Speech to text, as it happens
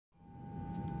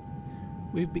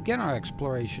We begin our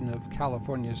exploration of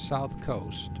California's south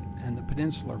coast and the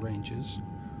Peninsular Ranges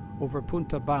over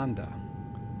Punta Banda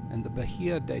and the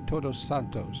Bahia de Todos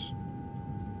Santos,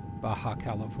 Baja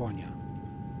California.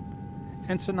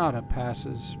 Ensenada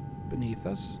passes beneath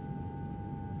us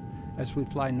as we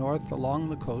fly north along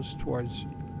the coast towards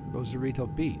Rosarito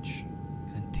Beach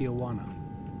and Tijuana.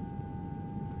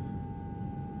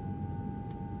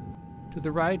 To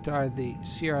the right are the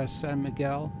Sierra San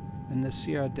Miguel and the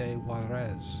Sierra de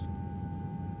Juarez.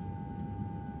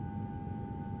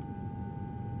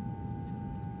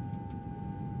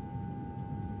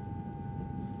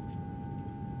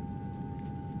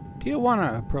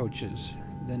 Tijuana approaches,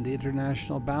 then the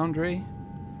international boundary,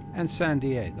 and San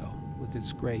Diego with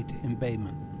its great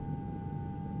embayment.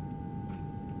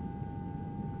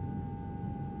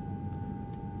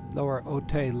 Lower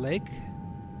Otay Lake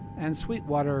and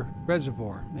Sweetwater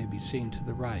Reservoir may be seen to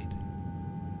the right.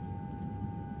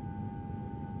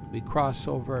 We cross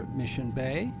over Mission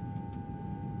Bay,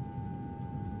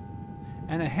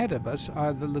 and ahead of us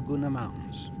are the Laguna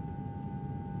Mountains.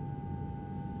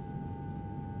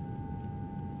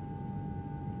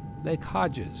 Lake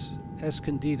Hodges,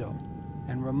 Escondido,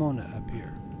 and Ramona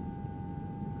appear.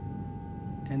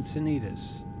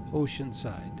 Encinitas,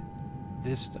 Oceanside,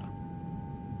 Vista.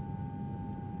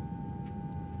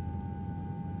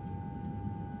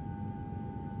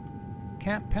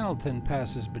 Camp Pendleton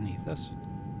passes beneath us,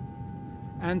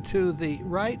 and to the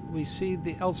right we see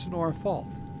the Elsinore Fault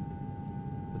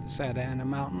with the Santa Ana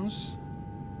Mountains,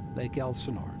 Lake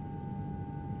Elsinore.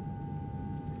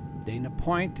 Dana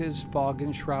Point is fog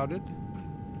enshrouded,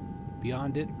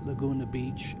 beyond it Laguna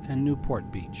Beach and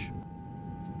Newport Beach.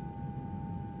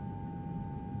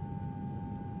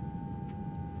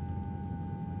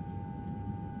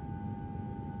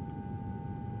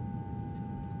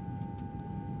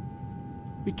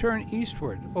 We turn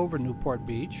eastward over Newport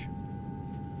Beach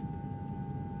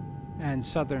and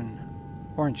southern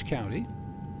Orange County,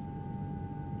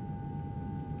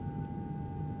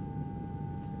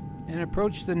 and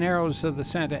approach the narrows of the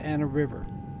Santa Ana River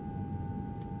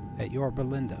at Yorba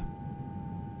Linda.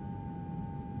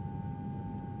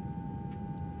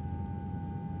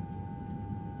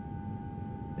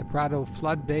 The Prado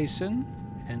Flood Basin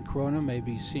and Corona may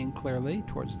be seen clearly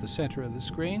towards the center of the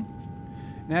screen.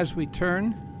 And as we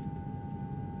turn,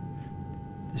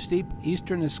 the steep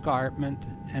eastern escarpment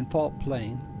and fault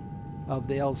plain of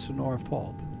the Elsinore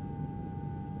Fault.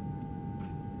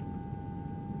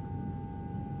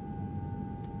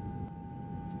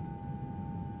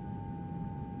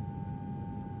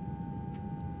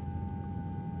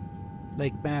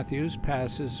 Lake Matthews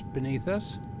passes beneath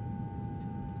us.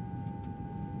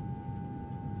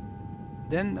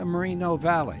 Then the Merino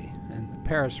Valley and the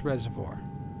Paris Reservoir.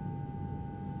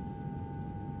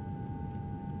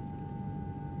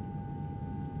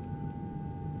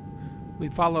 We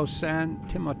follow San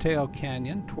Timoteo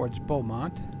Canyon towards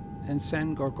Beaumont and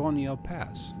San Gorgonio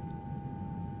Pass.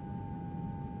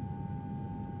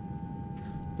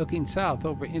 Looking south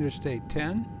over Interstate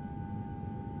 10,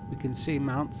 we can see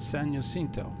Mount San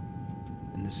Jacinto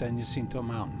and the San Jacinto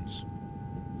Mountains.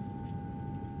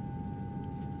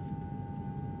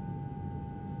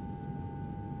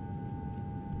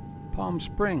 Palm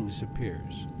Springs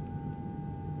appears.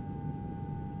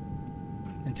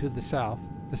 And to the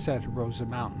south, the Santa Rosa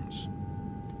Mountains.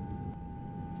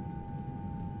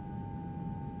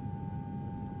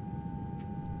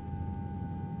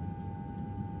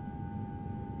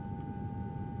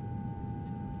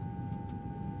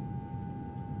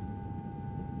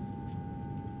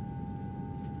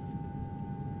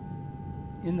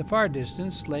 In the far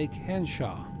distance, Lake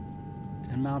Henshaw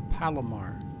and Mount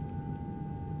Palomar.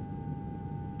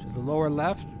 To the lower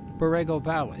left, Borrego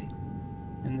Valley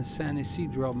and the San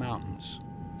Ysidro Mountains.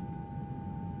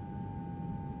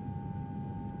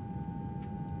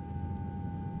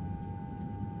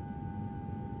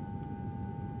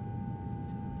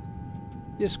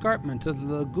 The escarpment of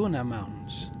the Laguna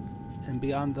Mountains, and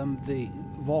beyond them the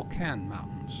Volcan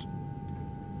Mountains.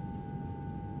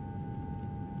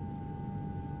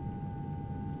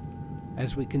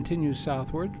 As we continue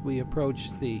southward, we approach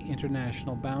the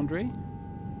international boundary,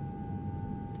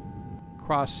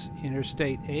 cross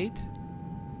Interstate 8,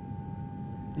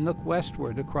 and look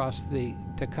westward across the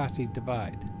Tecate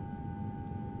Divide.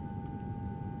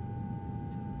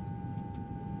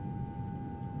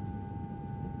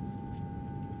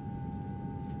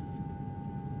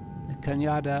 The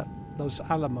Cañada Los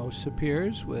Alamos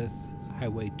appears with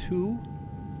Highway 2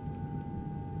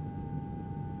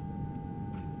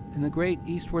 and the great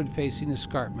eastward-facing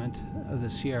escarpment of the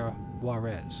Sierra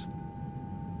Juarez.